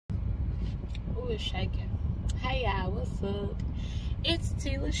Ooh, it's shaking. Hey y'all, what's up? It's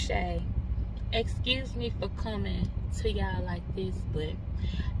Tila Shay. Excuse me for coming to y'all like this, but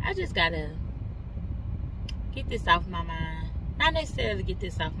I just gotta get this off my mind. Not necessarily get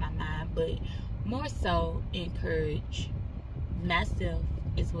this off my mind, but more so encourage myself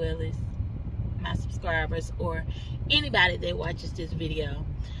as well as my subscribers or anybody that watches this video.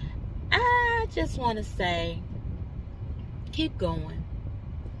 I just want to say, keep going.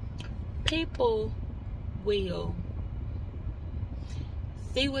 People will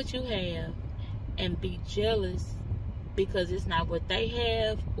see what you have and be jealous because it's not what they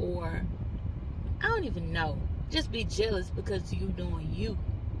have, or I don't even know. Just be jealous because you doing you.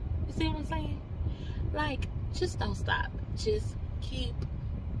 You see what I'm saying? Like, just don't stop. Just keep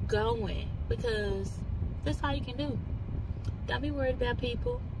going because that's all you can do. Don't be worried about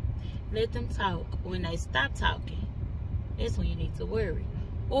people. Let them talk. When they stop talking, that's when you need to worry.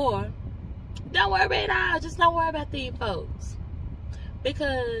 Or don't worry at all. Just don't worry about these folks.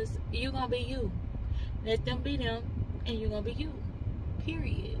 Because you're going to be you. Let them be them and you're going to be you.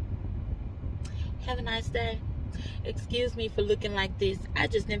 Period. Have a nice day. Excuse me for looking like this. I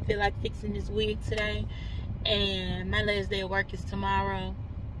just didn't feel like fixing this wig today. And my last day of work is tomorrow.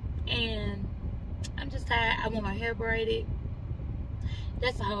 And I'm just tired. I want my hair braided.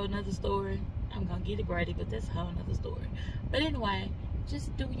 That's a whole nother story. I'm going to get it braided, but that's a whole nother story. But anyway,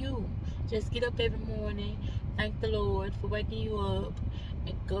 just do you. Just get up every morning. Thank the Lord for waking you up.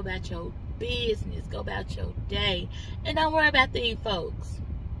 And go about your business. Go about your day. And don't worry about these folks.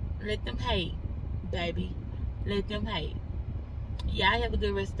 Let them hate, baby. Let them hate. Y'all have a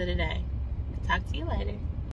good rest of the day. Talk to you later.